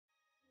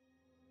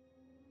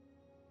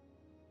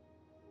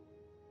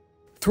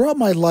Throughout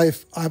my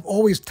life, I've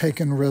always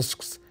taken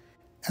risks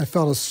and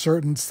felt a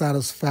certain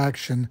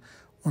satisfaction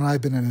when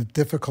I've been in a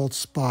difficult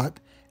spot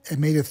and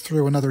made it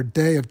through another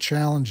day of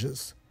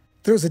challenges.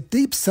 There's a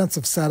deep sense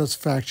of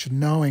satisfaction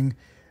knowing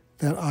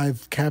that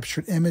I've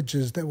captured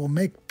images that will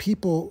make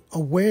people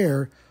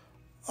aware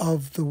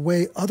of the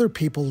way other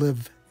people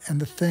live and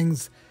the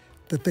things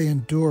that they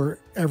endure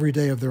every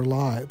day of their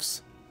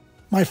lives.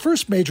 My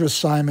first major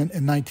assignment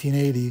in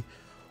 1980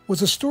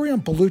 was a story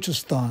on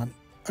Baluchistan,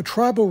 a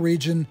tribal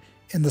region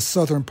in the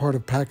southern part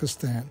of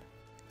Pakistan.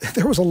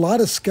 There was a lot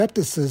of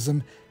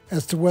skepticism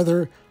as to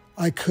whether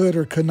I could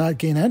or could not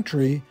gain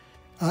entry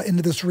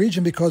into this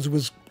region because it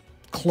was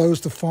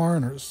closed to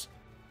foreigners.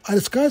 I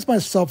disguised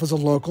myself as a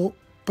local,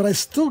 but I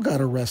still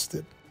got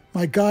arrested.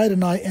 My guide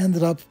and I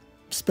ended up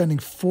spending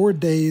 4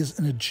 days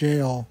in a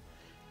jail,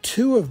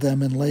 2 of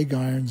them in leg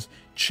irons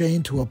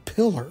chained to a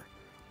pillar.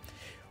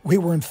 We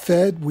weren't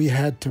fed. We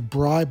had to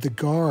bribe the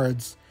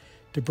guards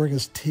to bring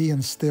us tea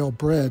and stale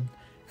bread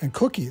and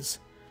cookies.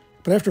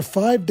 But after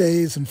 5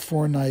 days and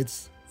 4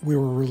 nights, we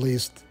were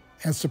released.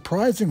 And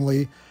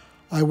surprisingly,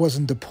 I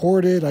wasn't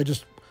deported. I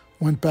just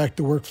went back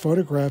to work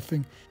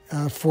photographing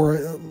for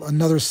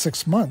another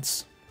 6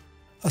 months.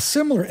 A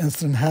similar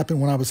incident happened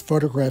when I was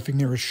photographing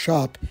near a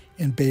shop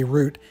in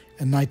Beirut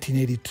in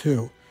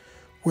 1982,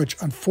 which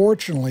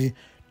unfortunately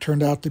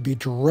turned out to be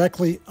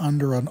directly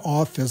under an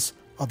office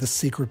of the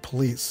secret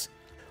police.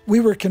 We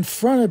were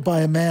confronted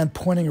by a man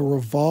pointing a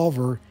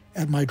revolver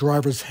at my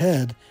driver's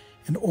head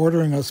and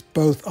ordering us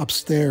both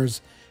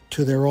upstairs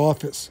to their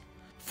office.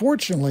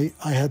 Fortunately,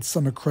 I had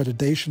some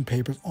accreditation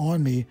papers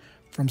on me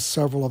from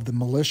several of the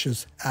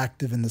militias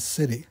active in the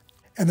city.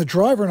 And the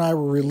driver and I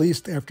were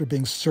released after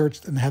being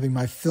searched and having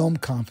my film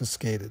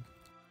confiscated.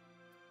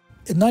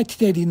 In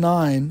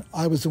 1989,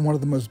 I was in one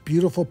of the most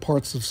beautiful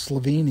parts of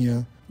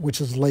Slovenia,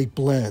 which is Lake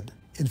Bled,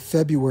 in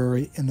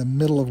February in the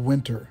middle of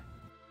winter.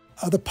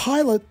 The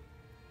pilot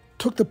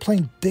took the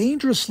plane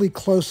dangerously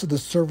close to the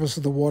surface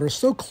of the water,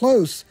 so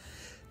close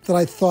that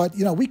I thought,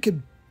 we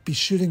could be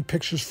shooting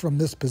pictures from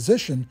this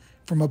position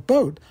from a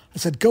boat. I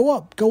said, go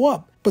up, go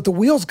up. But the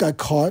wheels got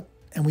caught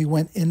and we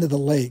went into the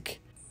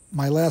lake.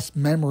 My last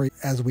memory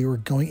as we were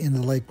going into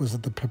the lake was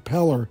that the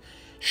propeller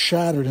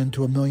shattered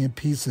into a million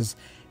pieces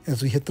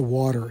as we hit the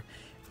water.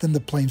 Then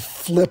the plane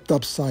flipped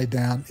upside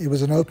down. It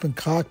was an open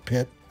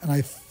cockpit, and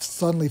I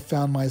suddenly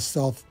found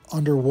myself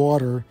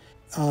underwater.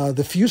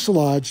 The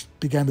fuselage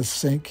began to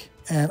sink,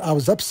 and I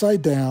was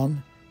upside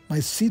down. My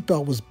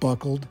seatbelt was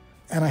buckled,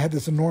 and I had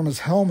this enormous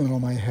helmet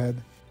on my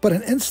head. But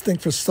an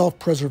instinct for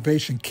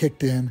self-preservation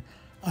kicked in,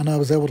 and I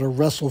was able to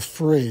wrestle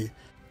free.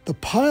 The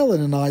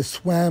pilot and I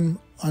swam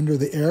under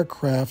the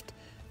aircraft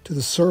to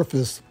the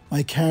surface.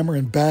 My camera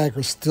and bag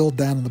are still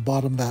down in the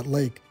bottom of that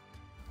lake.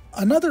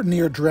 Another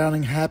near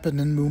drowning happened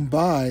in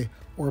Mumbai,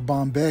 or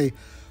Bombay,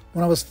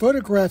 when I was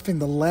photographing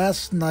the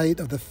last night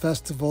of the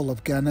festival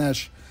of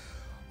Ganesh,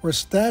 where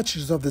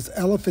statues of this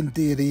elephant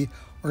deity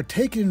are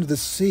taken into the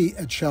sea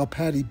at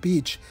Chowpatty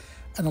Beach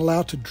and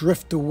allowed to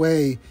drift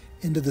away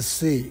into the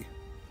sea.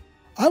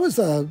 I was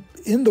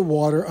in the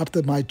water up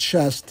to my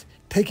chest,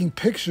 taking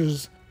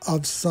pictures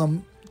of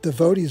some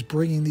devotees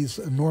bringing these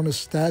enormous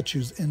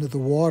statues into the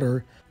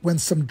water when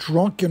some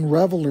drunken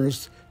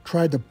revelers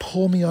tried to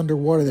pull me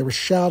underwater. They were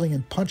shouting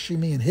and punching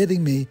me and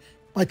hitting me.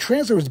 My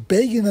translator was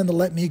begging them to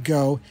let me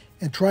go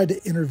and tried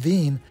to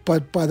intervene,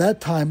 but by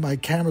that time my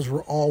cameras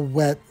were all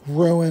wet,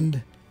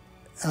 ruined,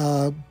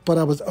 but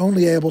I was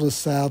only able to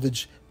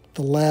salvage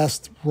the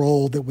last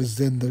roll that was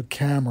in the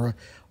camera.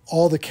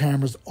 All the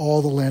cameras,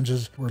 all the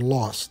lenses were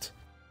lost.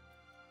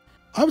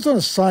 I was on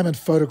assignment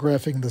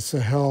photographing the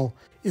Sahel.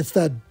 It's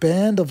that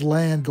band of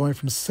land going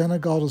from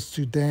Senegal to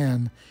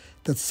Sudan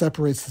that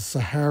separates the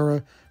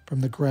Sahara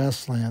from the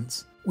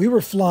grasslands. We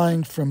were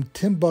flying from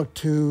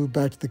Timbuktu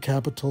back to the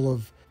capital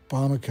of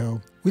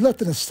Bamako. We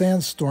left in a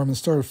sandstorm and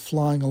started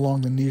flying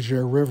along the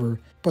Niger River,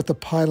 but the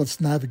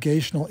pilot's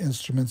navigational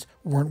instruments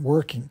weren't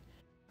working.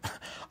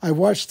 I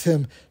watched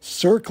him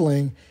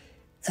circling,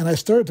 and I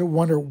started to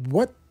wonder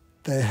what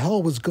the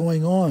hell was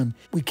going on.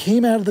 We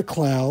came out of the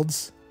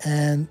clouds,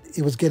 and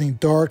it was getting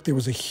dark. There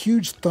was a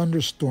huge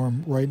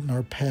thunderstorm right in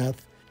our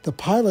path. The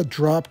pilot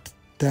dropped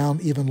down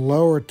even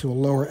lower to a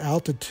lower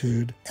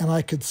altitude, and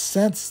I could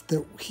sense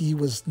that he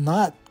was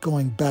not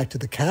going back to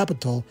the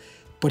capital,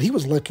 but he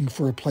was looking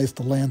for a place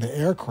to land the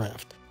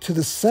aircraft. To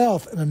the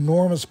south, an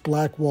enormous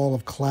black wall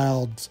of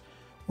clouds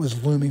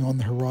was looming on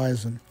the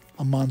horizon,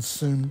 a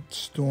monsoon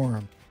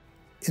storm.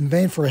 In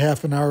vain for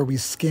half an hour, we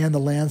scanned the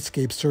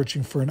landscape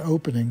searching for an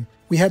opening.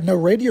 We had no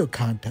radio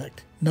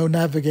contact, no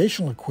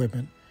navigational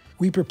equipment.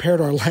 We prepared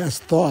our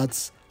last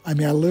thoughts. I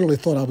literally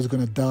thought I was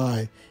going to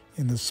die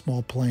in this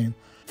small plane.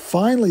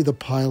 Finally, the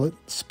pilot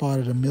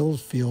spotted a mill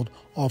field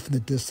off in the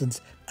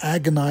distance,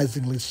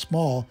 agonizingly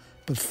small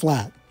but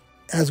flat.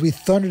 As we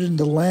thundered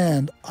into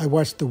land, I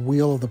watched the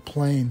wheel of the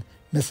plane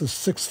miss a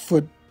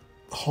 6-foot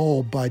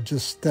hole by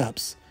just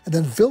steps. And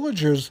then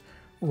villagers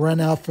ran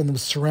out from the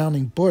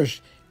surrounding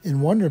bush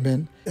in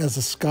wonderment as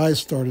the sky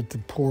started to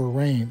pour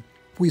rain.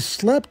 We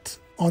slept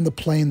on the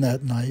plane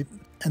that night.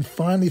 and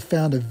finally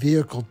found a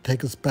vehicle to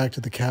take us back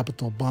to the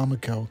capital,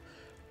 Bamako,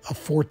 a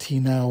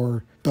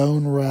 14-hour,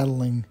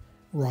 bone-rattling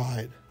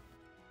ride.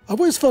 I've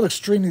always felt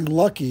extremely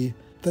lucky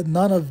that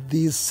none of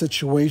these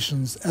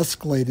situations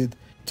escalated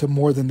to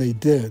more than they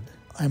did.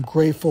 I am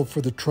grateful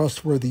for the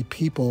trustworthy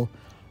people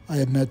I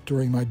have met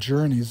during my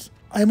journeys.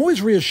 I am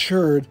always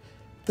reassured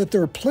that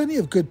there are plenty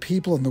of good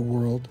people in the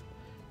world,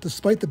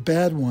 despite the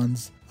bad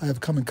ones I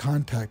have come in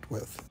contact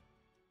with.